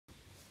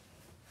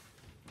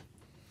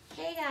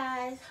Hey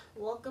guys,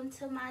 welcome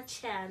to my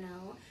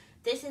channel.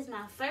 This is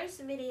my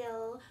first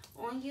video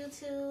on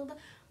YouTube.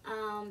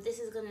 This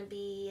is gonna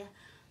be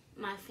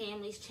my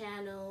family's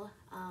channel.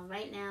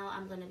 Right now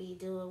I'm gonna be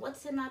doing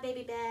what's in my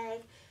baby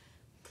bag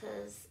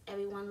because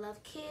everyone loves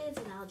kids,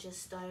 and I'll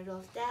just start it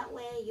off that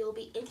way. You'll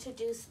be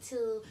introduced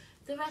to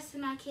the rest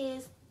of my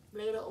kids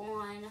later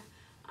on,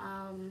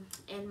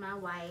 and my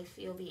wife,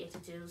 you'll be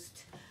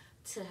introduced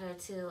to her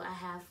too. I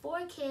have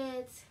 4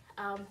 kids,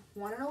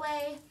 one on the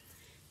way.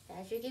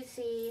 As you can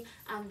see,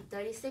 I'm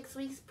 36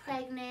 weeks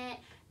pregnant.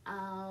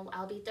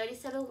 I'll be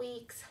 37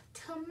 weeks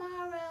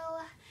tomorrow,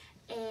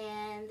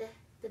 and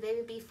the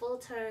baby will be full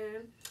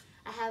term.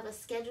 I have a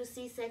scheduled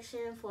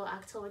C-section for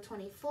October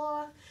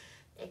 24th.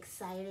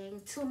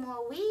 Exciting. 2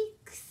 more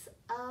weeks.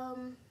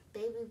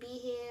 Baby will be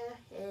here,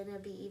 and it'll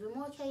be even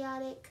more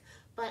chaotic,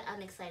 but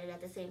I'm excited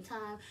at the same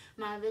time.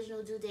 My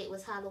original due date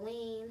was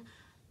Halloween,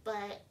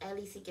 but at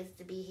least he gets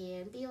to be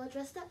here and be all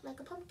dressed up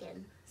like a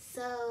pumpkin.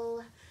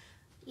 So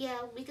yeah,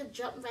 we could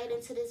jump right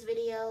into this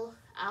video.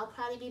 I'll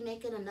probably be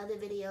making another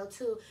video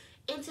to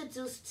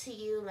introduce to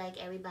you like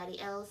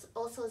everybody else.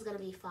 Also, it's going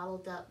to be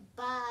followed up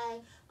by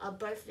a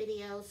birth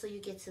video, so you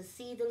get to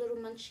see the little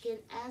munchkin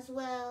as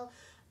well.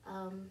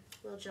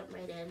 We'll jump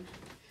right in.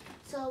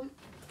 So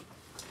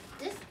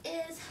this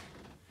is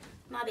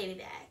my baby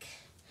bag.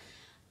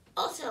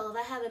 Also, if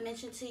I haven't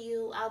mentioned to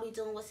you, I'll be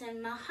doing what's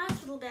in my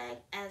hospital bag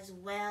as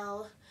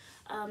well.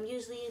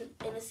 Usually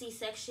in a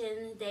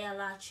C-section, they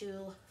allot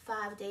you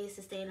 5 days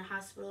to stay in the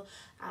hospital.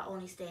 I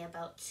only stay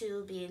about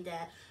 2, being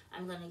that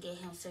I'm going to get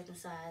him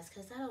circumcised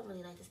because I don't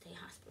really like to stay in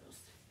hospitals.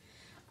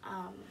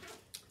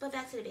 But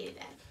back to the baby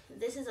bag.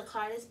 This is a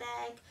Carter's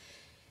bag.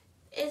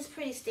 It's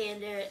pretty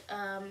standard.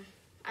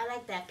 I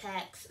like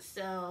backpacks,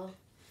 so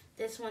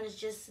this one is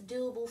just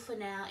doable for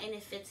now, and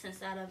it fits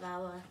inside of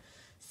our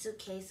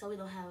suitcase, so we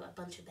don't have a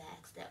bunch of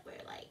bags that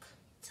we're like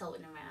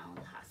toting around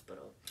the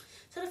hospital.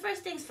 So the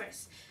first things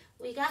first.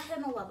 We got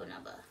him a wubble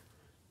number.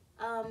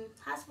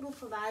 Hospital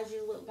provides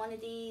you with one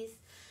of these,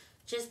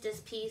 just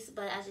this piece,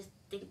 but I just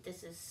think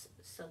this is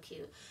so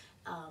cute.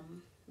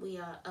 We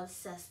are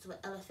obsessed with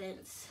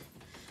elephants,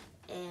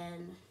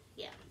 and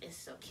yeah, it's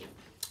so cute.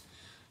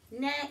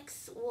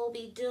 Next, I'll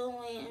be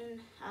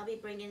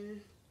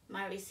bringing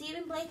my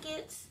receiving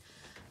blankets.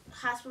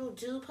 Hospital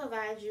do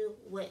provide you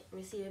with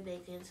receiving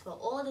blankets for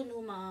all the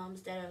new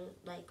moms that are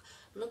like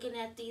looking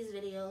at these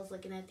videos,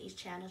 looking at these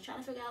channels, trying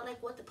to figure out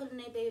like what to put in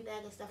their baby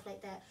bag and stuff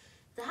like that.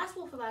 The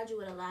hospital provides you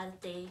with a lot of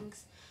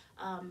things.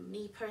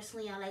 Me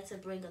personally, I like to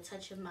bring a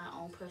touch of my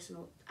own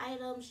personal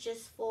items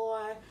just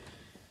for,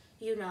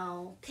 you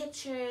know,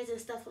 pictures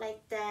and stuff like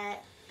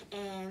that.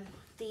 And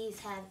these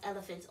have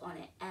elephants on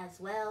it as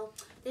well.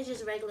 They're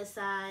just regular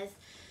size.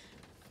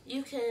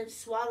 You can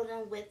swaddle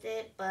them with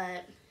it,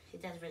 but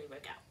it doesn't really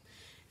work out.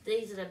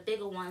 These are the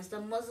bigger ones,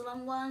 the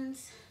Muslin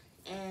ones,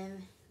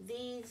 and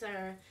these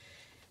are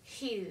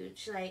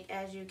huge, like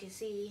as you can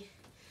see.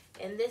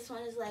 And this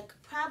one is like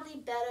probably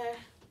better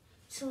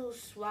to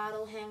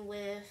swaddle him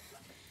with.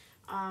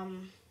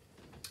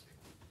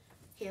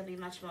 He'll be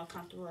much more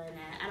comfortable in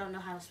that. I don't know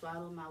how to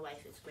swaddle. My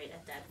wife is great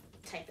at that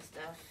type of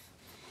stuff.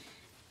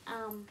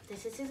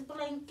 This is his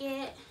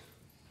blanket.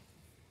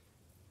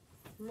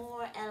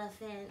 More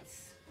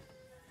elephants.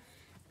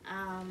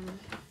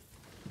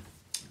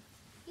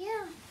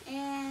 Yeah,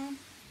 and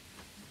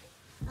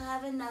I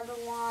have another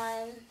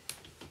one.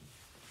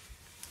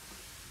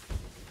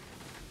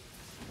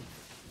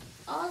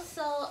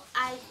 Also,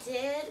 I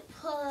did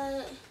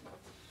put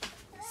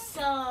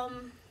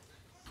some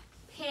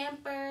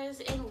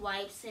Pampers and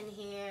wipes in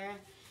here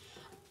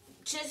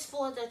just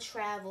for the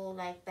travel,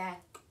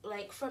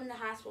 like from the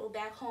hospital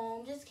back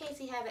home, just in case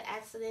he have an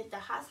accident. The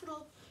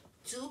hospital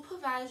do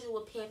provide you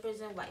with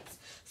Pampers and wipes,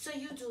 so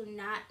you do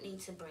not need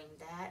to bring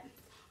that.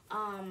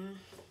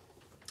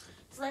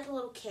 It's like a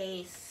little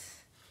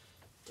case,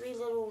 3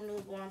 little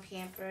newborn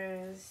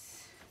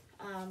Pampers.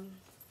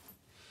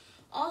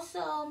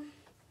 Also,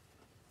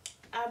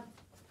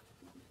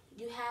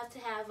 you have to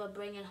have a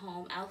bring it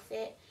home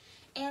outfit,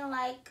 and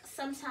like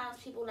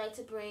sometimes people like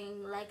to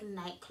bring like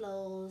night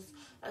clothes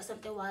or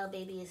something while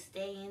baby is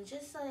staying,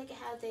 just so they can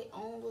have their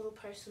own little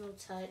personal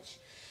touch.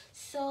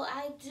 So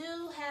I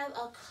do have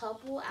a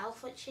couple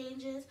outfit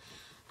changes.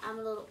 I'm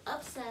a little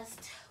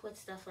obsessed with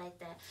stuff like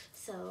that.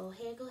 So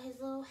here go his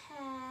little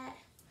hat,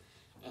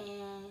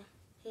 and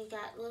he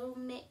got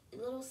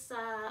little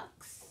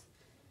socks,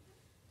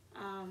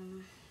 a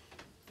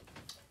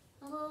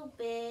little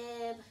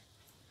bib.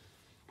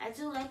 I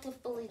do like to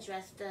fully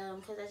dress them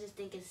because I just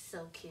think it's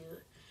so cute.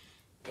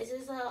 This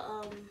is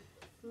a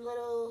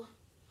little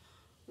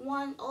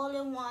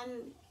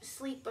all-in-one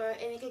sleeper,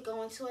 and it could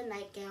go into a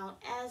nightgown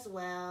as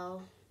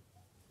well.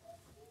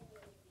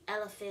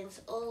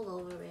 Elephants all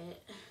over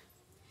it.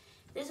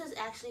 This is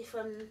actually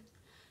from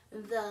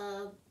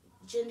the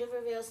gender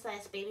reveal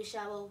 / baby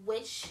shower,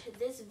 which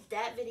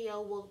that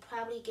video will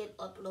probably get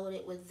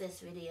uploaded with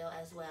this video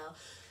as well,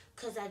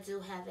 because I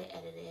do have it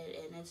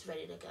edited and it's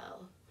ready to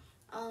go.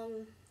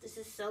 This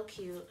is so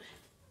cute.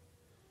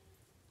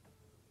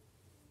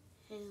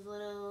 His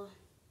little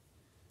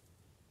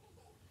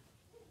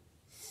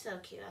So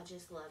cute. I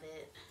just love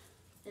it.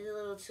 It's a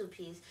little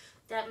two-piece.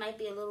 That might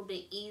be a little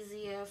bit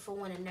easier for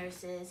when the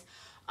nurses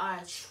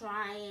are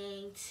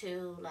trying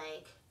to,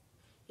 like,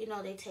 you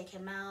know, they take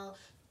him out,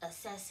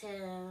 assess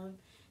him,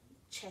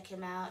 check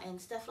him out, and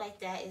stuff like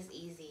that is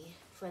easy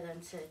for them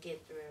to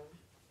get through.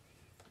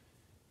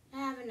 I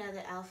have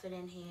another outfit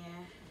in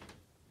here.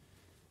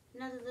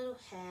 Another little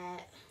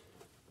hat.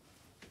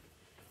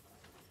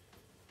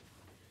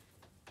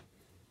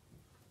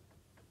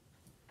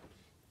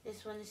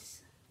 This one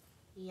is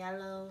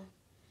yellow.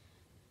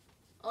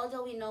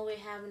 Although we know we're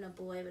having a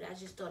boy, but I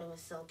just thought it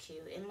was so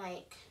cute. And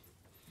like,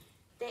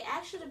 they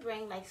actually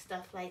bring like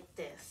stuff like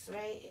this,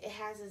 right? It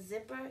has a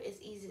zipper.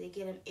 It's easy to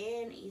get him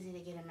in, easy to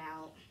get him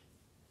out.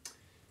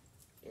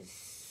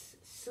 It's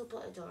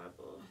super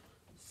adorable.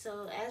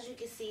 So as you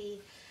can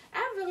see,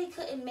 I really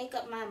couldn't make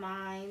up my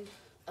mind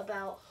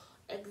about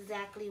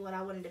exactly what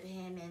I wanted to put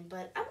him in,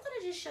 but I'm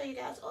gonna just show you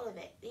guys all of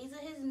it. These are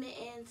his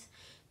mittens.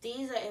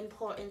 These are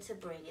important to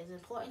bring. It's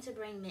important to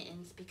bring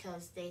mittens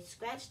because they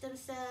scratch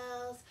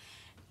themselves,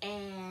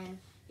 and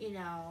you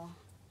know,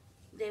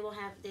 they won't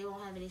have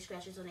any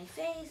scratches on their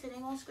face, and they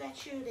won't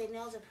scratch you. Their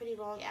nails are pretty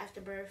long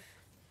after birth.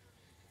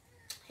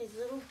 His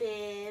little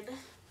bib,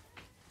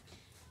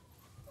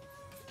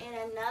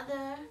 and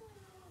another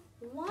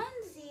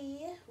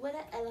onesie with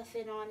an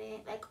elephant on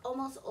it. Like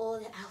almost all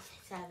the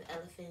outfits have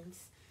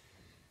elephants.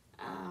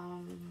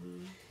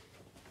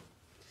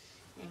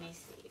 Let me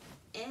see.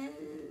 And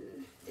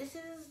this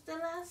is the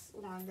last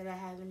one that I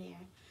have in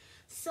there.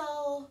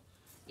 So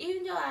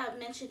even though I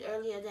mentioned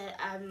earlier that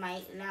I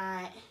might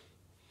not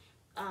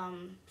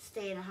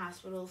stay in the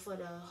hospital for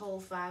the whole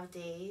 5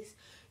 days,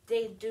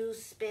 they do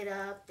spit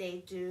up,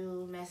 they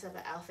do mess up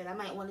an outfit. I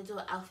might want to do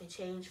an outfit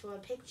change for a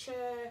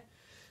picture.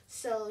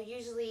 So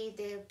usually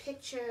their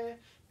picture,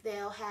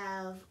 they'll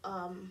have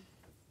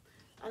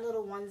a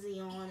little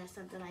onesie on or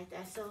something like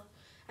that. So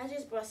I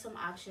just brought some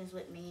options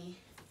with me.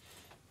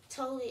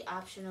 Totally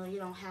optional, you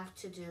don't have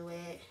to do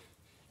it.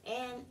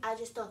 And I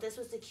just thought this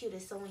was the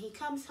cutest. So when he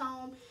comes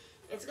home,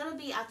 it's gonna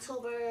be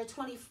October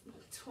 20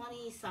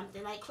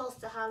 something, like close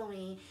to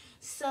Halloween.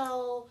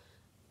 So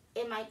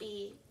it might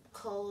be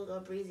cold or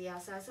breezy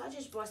outside. So I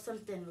just brought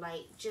something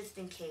light just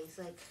in case.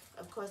 Like,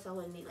 of course I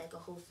wouldn't need like a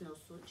whole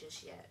snowsuit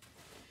just yet.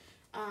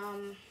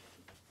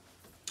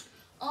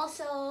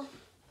 Also,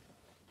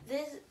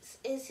 this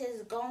is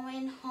his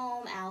going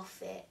home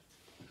outfit.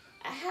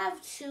 I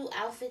have 2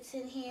 outfits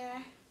in here,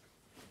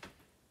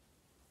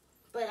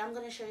 but I'm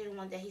going to show you the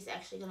one that he's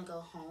actually going to go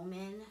home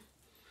in.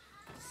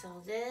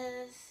 So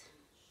this,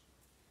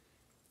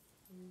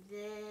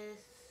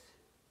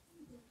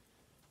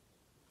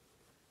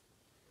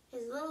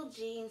 his little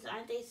jeans,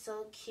 aren't they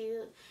so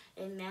cute?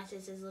 It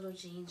matches his little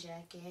jean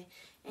jacket.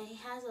 And he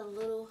has a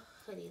little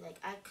hoodie. Like,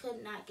 I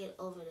could not get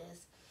over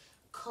this.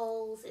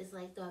 Kohl's is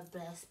like the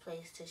best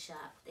place to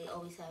shop. They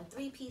always have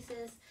 3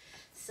 pieces,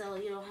 so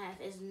you don't have,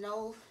 there's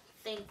no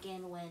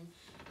thinking when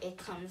it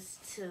comes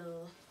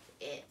to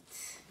it.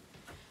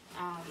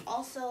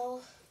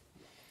 Also,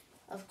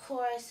 of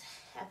course,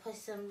 I put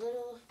some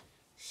little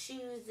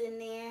shoes in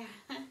there.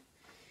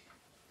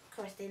 Of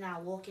course, they're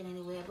not walking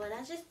anywhere, but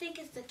I just think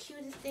it's the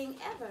cutest thing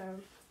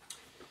ever.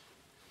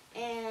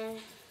 And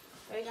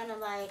we're gonna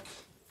like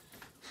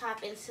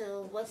hop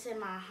into what's in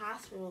my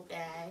hospital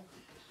bag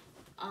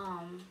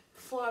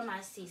for my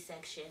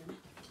C-section.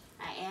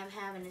 I am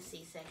having a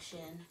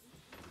C-section.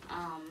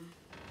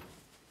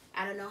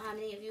 I don't know how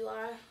many of you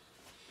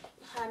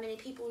how many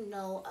people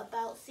know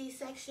about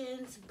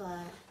C-sections,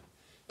 but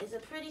it's a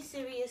pretty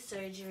serious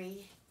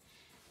surgery.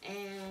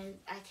 And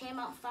I came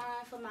out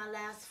fine for my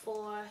last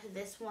 4.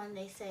 This one,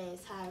 they say,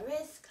 is high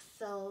risk.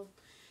 So,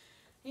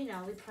 you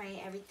know, we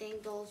praying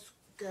everything goes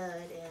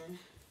good, and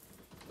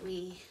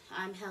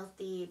I'm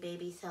healthy,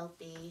 baby's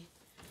healthy,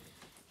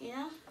 you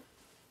know?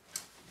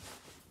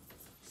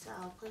 So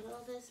I'll put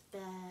all this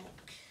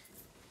back.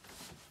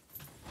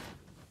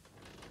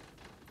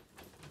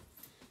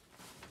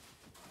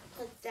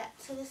 Put that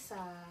to the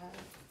side.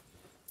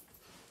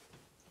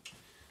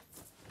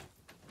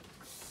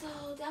 So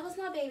that was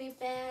my baby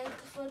bag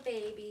for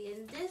baby,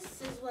 and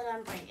this is what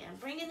I'm bringing. I'm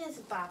bringing this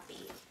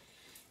Boppy.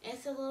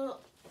 It's a little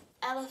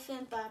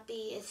elephant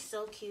Boppy. It's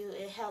so cute.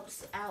 It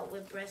helps out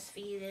with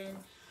breastfeeding.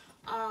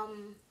 I'll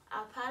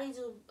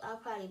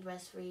probably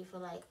breastfeed for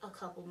like a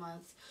couple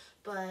months,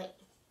 but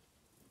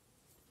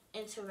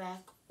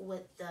interact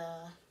with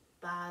the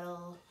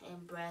bottle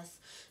and breast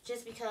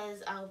just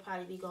because I'll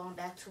probably be going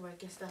back to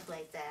work and stuff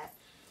like that.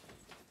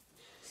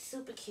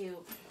 Super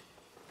cute.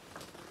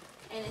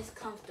 And it's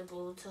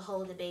comfortable to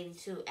hold the baby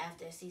too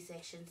after a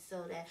C-section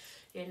so that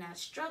you're not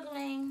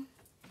struggling.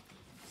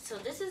 So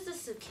this is the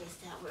suitcase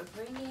that we're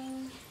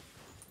bringing.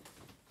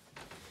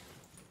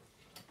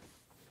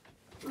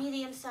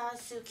 Medium-sized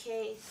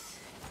suitcase.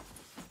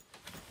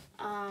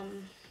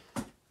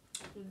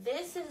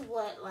 This is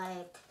what,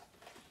 like,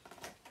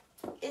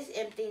 it's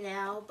empty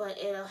now, but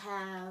it'll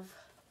have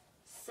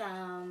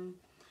some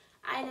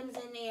items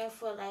in there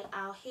for like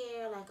our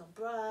hair, like a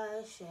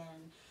brush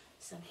and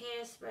some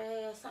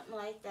hairspray or something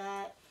like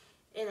that.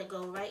 It'll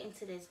go right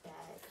into this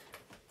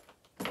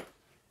bag.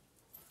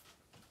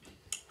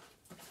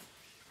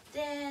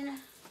 Then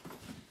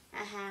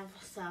I have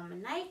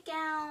some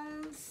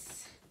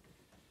nightgowns.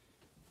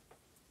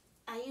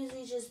 I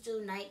usually just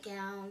do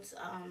nightgowns.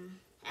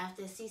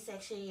 After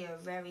C-section, you're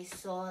very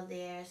sore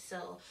there,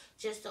 so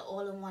just the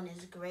all-in-one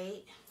is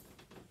great.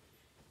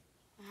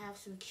 I have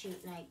some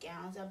cute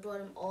nightgowns. I brought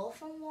them all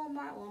from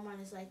Walmart. Walmart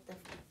is like the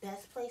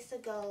best place to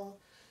go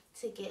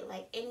to get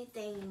like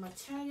anything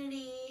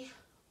maternity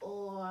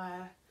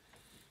or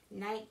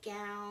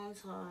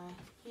nightgowns, or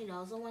you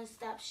know, it's a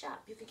one-stop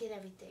shop. You could get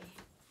everything.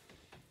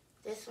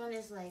 This one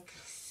is like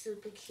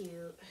super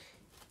cute.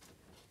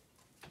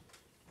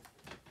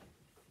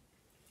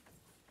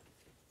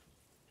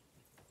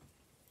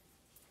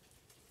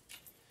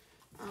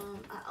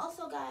 I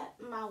also got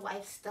my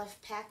wife's stuff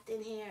packed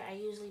in here. I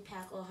usually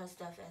pack all her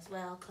stuff as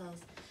well because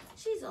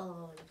she's all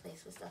over the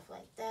place with stuff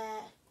like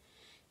that.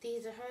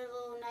 These are her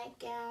little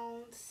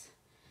nightgowns.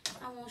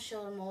 I won't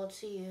show them all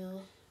to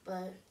you,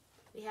 but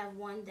we have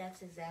one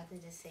that's exactly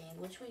the same,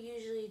 which we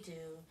usually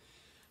do.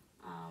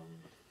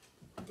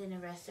 Then the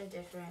rest are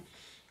different.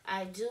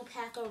 I do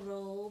pack a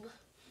robe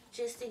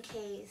just in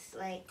case,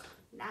 like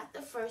not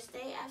the first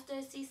day after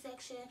a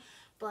C-section,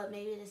 but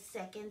maybe the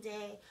second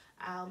day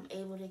I'm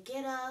able to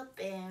get up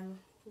and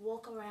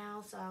walk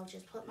around, so I'll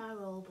just put my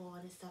robe on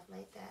and stuff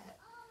like that.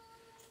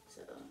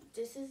 So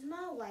this is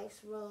my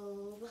wife's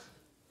robe.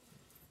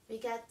 We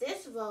got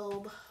this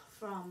robe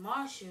from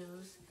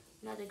Marshall's,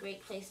 another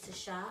great place to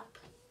shop.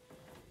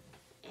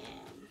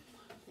 And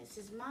this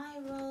is my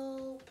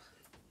robe.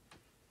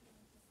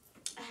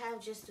 I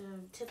have just a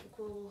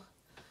typical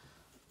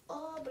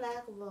all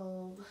black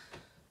robe.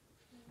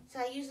 So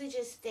I usually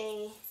just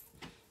stay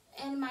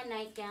in my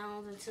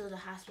nightgowns until the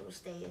hospital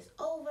stay is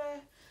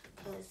over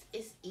because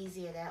it's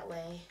easier that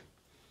way.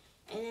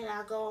 And then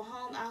I'll go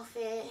home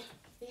outfit.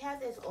 We have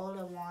this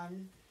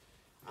all-in-one.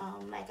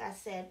 Like I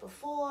said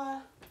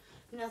before,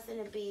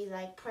 nothing to be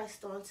like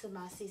pressed onto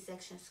my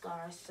C-section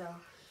scars. So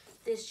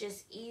this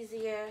just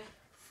easier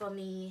for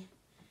me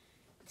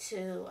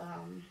to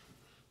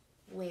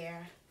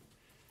wear.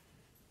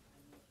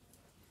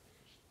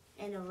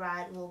 And the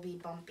ride will be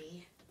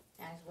bumpy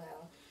as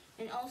well.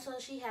 And also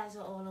she has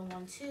an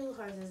all-in-one too.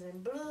 Hers is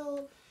in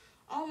blue,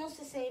 almost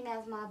the same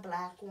as my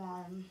black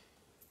one.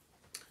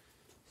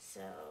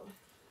 So,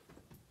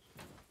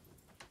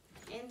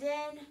 and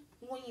then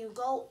when you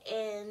go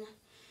in,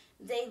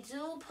 they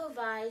do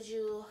provide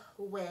you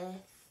with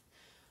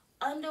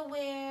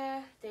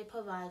underwear. They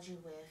provide you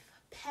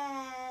with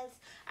pads.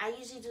 I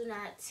usually do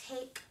not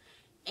take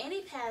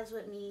any pads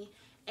with me,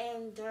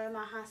 and during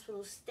my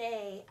hospital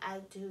stay, I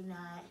do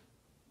not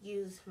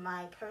use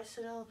my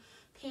personal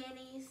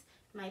panties.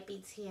 Might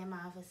be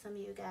TMI for some of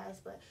you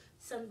guys, but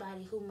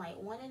somebody who might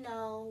want to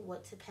know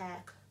what to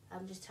pack,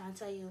 I'm just trying to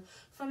tell you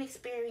from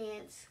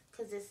experience,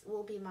 because this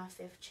will be my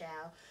 5th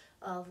child,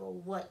 of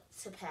what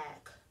to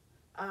pack.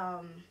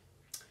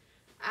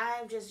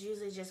 I'm just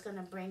usually just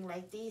gonna bring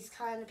like these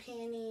kind of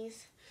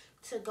panties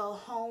to go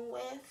home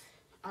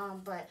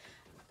with, but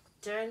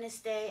during this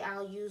day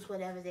I'll use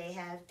whatever they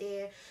have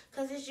there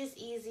because it's just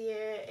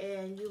easier,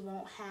 and you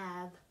won't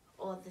have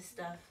all the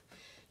stuff.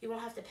 You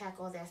won't have to pack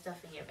all that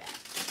stuff in your bag.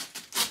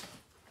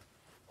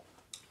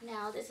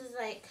 Now this is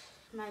like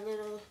my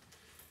little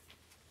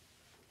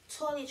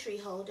toiletry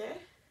holder.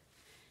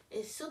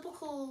 It's super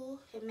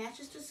cool. It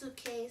matches the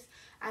suitcase.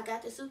 I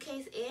got the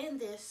suitcase and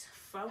this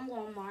from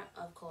Walmart,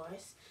 of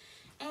course.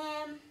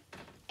 And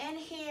in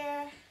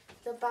here,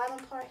 the bottom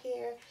part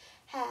here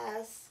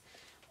has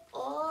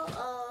all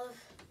of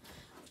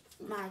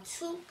my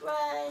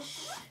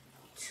toothbrush,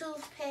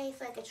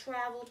 toothpaste, like a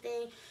travel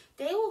thing.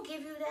 They will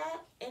give you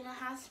that in the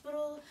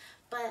hospital,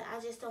 but I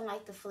just don't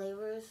like the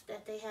flavors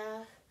that they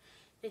have.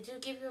 They do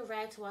give you a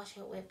rag to wash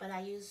it with, but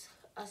I use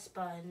a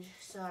sponge.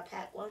 So I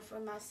packed one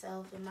for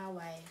myself and my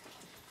wife.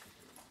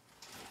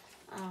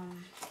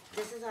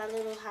 This is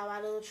how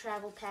our little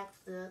travel packs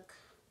look.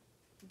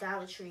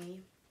 Dollar Tree.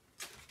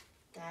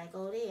 Gotta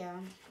go there.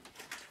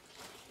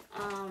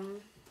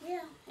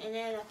 Yeah, and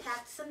then I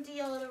packed some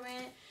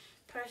deodorant,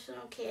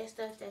 personal care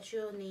stuff that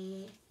you'll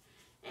need,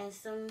 and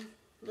some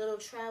little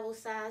travel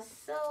size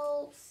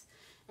soaps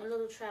and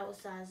little travel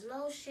size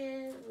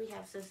lotion. We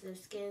have sensitive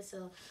skin,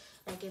 so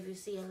like if you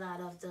see a lot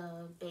of the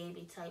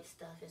baby type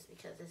stuff, it's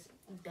because it's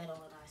better on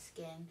our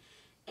skin.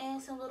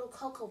 And some little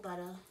cocoa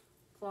butter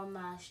for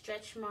my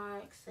stretch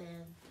marks,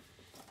 and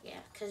yeah,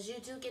 because you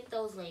do get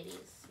those,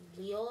 ladies.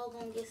 We all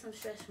gonna get some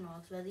stretch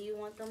marks, whether you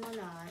want them or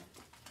not.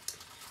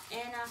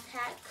 And I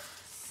pack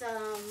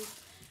some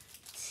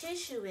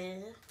tissue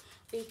in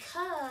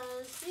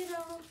because, you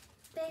know,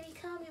 baby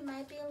come, you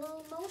might be a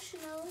little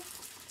emotional.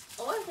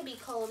 Or it could be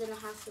cold in the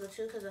hospital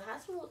too, because the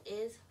hospital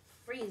is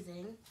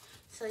freezing.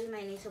 So you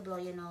might need to blow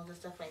your nose and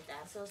stuff like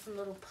that. So some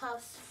little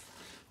puffs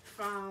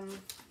from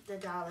the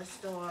dollar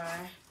store.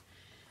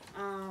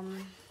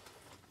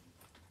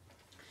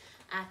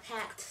 I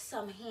packed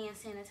some hand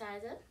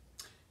sanitizer.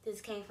 This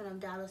came from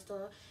the dollar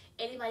store.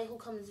 anybody who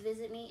comes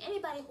visit me,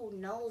 anybody who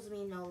knows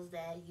me knows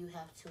that you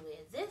have to wear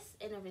this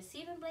and a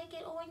receiving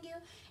blanket on you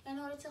in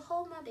order to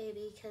hold my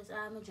baby, because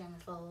I'm a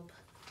germaphobe.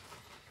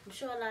 I'm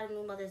sure a lot of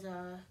new mothers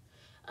are.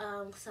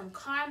 Some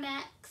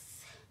Carmex.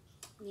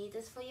 Need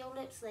this for your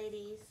lips,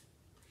 ladies,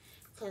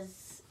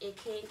 because it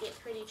can get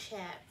pretty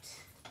chapped.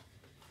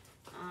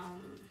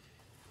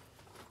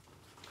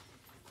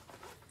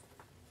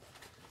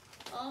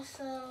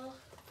 Also,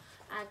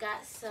 I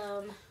got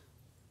some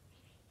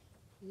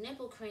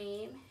nipple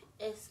cream.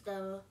 It's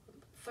the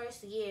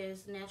First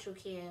Year's Natural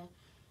Care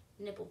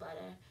nipple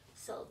butter.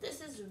 So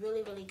this is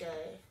really, really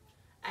good.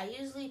 I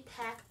usually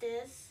pack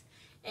this,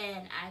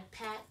 and I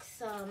pack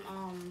some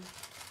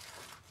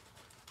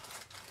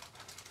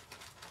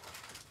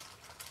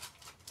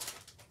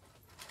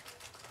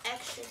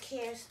extra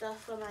care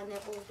stuff for my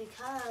nipples,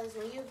 because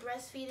when you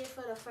breastfeed it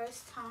for the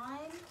first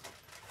time,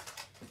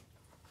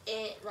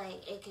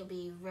 it can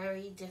be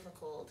very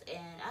difficult.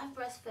 And I've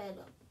breastfed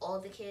all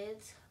the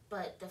kids,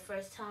 but the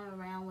first time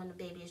around when the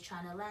baby is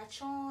trying to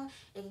latch on,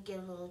 it can get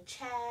a little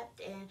chapped,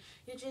 and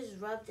you just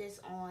rub this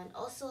on.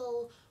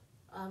 Also,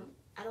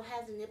 I don't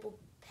have the nipple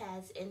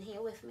pads in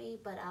here with me,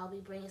 but I'll be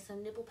bringing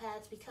some nipple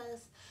pads,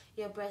 because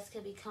your breast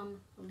can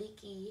become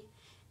leaky,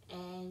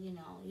 and you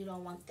know, you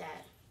don't want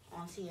that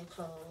onto your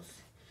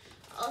clothes.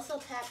 I also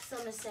packed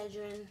some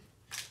Excedrin,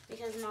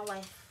 because my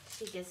wife,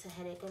 she gets a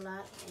headache a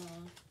lot,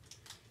 and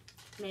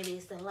maybe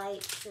it's the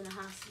lights in the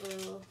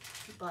hospital,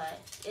 but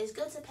it's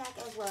good to pack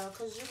as well,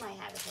 because you might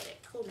have a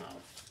headache. Who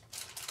knows?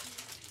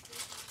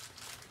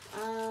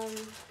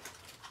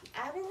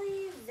 I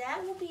believe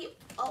that will be,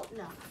 oh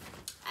no,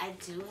 I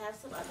do have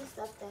some other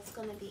stuff that's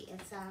going to be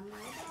inside my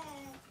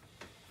bag.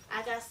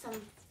 I got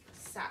some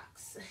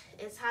socks.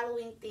 It's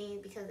Halloween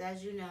themed, because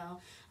as you know,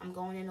 I'm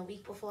going in a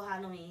week before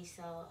Halloween,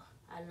 so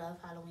I love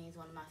Halloween. It's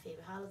one of my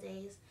favorite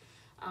holidays.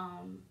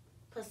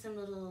 Put some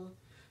little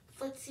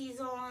footsies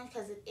on,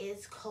 because it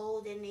is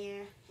cold in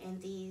there,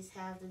 and these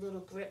have the little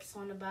grips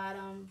on the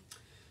bottom,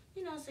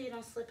 you know, so you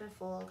don't slip and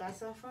fall. Got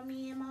some for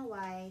me and my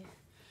wife.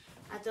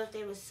 I thought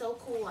they were so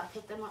cool. I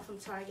picked them up from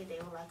Target. They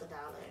were like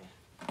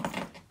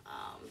 $1.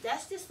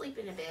 That's just sleep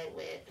in the bed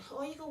with,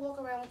 or you can walk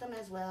around with them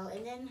as well.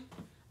 And then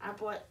I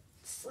bought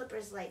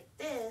slippers like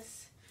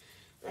this,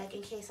 like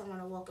in case I want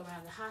to walk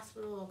around the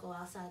hospital or go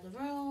outside the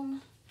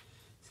room.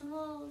 Some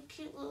little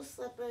cute little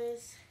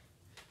slippers.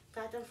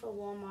 Got them for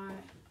Walmart.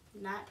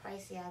 Not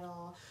pricey at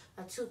all.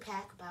 A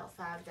 2-pack, about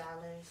 $5.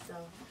 So,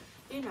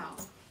 you know.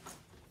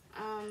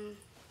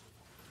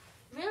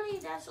 Really,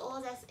 that's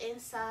all that's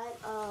inside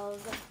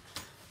of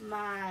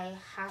my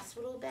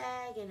hospital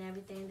bag and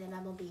everything that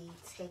I'm going to be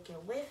taking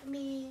with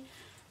me.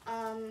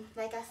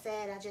 Like I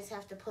said, I just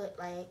have to put,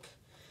 like,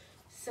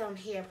 some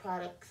hair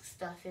product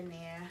stuff in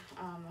there.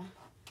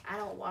 I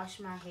don't wash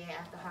my hair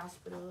at the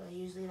hospital. I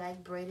usually,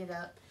 like, braid it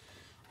up,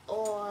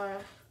 or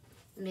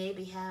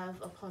maybe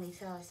have a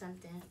ponytail or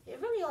something. It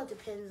really all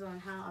depends on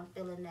how I'm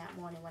feeling that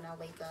morning when I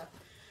wake up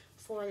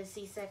for the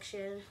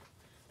C-section.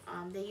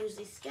 They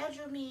usually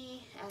schedule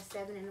me at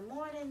 7 in the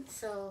morning,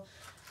 so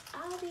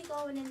I'll be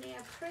going in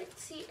there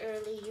pretty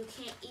early. You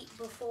can't eat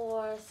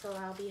before, so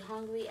I'll be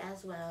hungry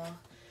as well.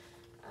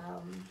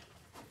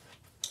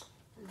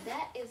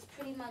 That is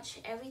pretty much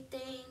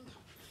everything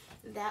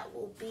that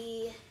will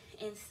be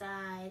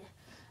inside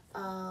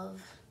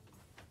of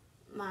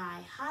my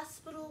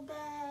hospital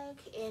bag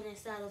and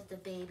inside of the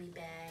baby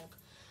bag.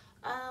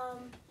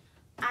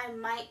 I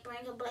might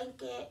bring a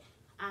blanket.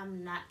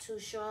 I'm not too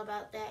sure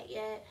about that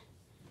yet.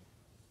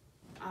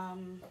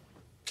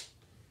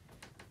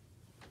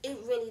 It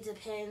really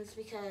depends,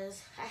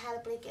 because I had a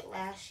blanket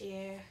last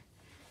year,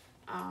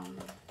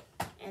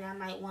 and I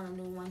might want a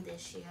new one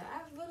this year.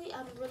 I'm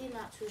really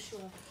not too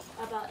sure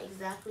about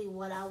exactly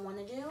what I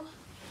want to do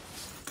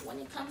when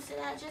it comes to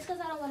that. Just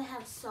because I don't want to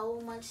have so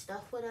much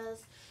stuff with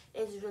us,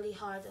 it's really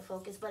hard to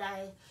focus. But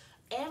I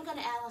am going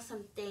to add on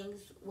some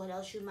things. What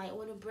else you might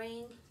want to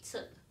bring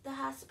to the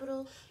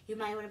hospital? You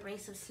might want to bring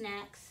some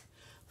snacks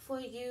for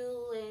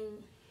you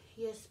and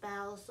your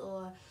spouse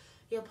or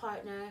your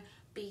partner,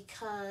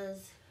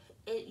 because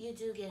you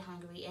do get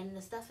hungry, and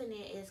the stuff in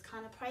there is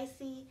kind of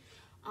pricey.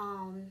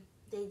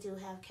 They do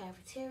have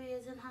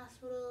cafeterias in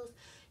hospitals.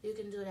 You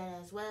can do that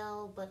as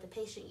well, but the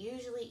patient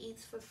usually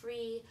eats for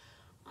free.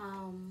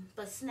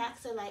 But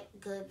snacks are like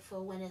good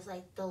for when it's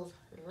like those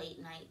late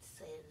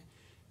nights, and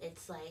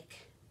it's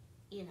like,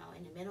 you know,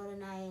 in the middle of the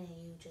night,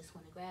 and you just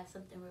want to grab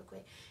something real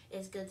quick.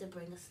 It's good to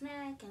bring a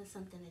snack and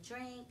something to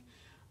drink.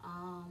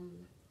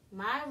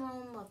 My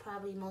room will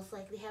probably most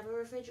likely have a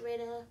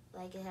refrigerator,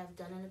 like it have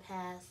done in the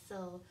past,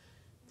 so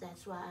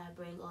that's why I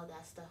bring all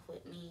that stuff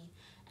with me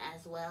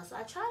as well. So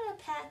I try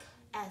to pack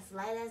as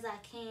light as I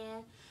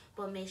can,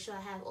 but make sure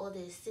I have all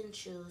the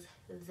essentials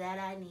that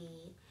I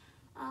need.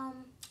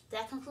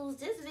 That concludes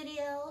this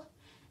video,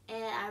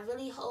 and I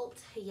really hope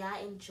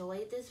y'all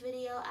enjoyed this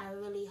video. I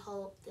really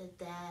hope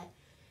that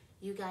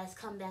you guys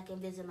come back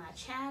and visit my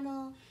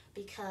channel,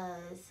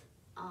 because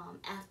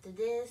after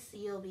this,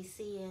 you'll be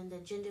seeing the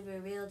gender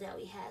reveal that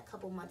we had a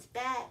couple months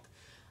back.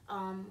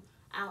 I'll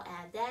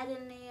add that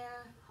in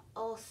there.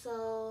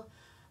 Also,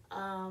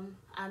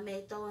 I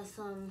may throw in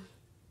some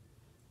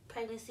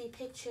pregnancy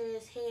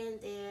pictures here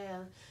and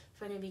there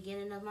from the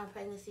beginning of my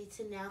pregnancy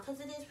to now, because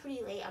it is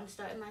pretty late. I'm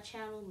starting my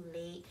channel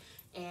late,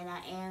 and I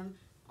am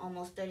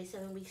almost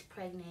 37 weeks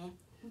pregnant.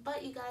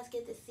 But you guys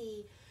get to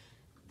see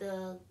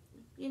the,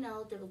 you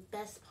know, the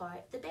best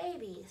part, the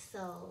baby.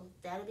 So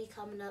that'll be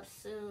coming up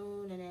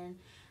soon. And then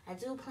I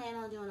do plan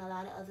on doing a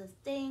lot of other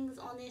things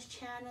on this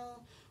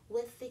channel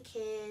with the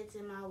kids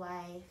and my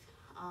wife.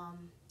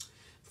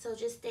 So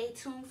just stay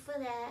tuned for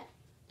that.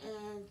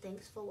 And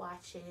thanks for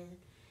watching.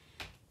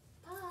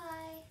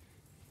 Bye.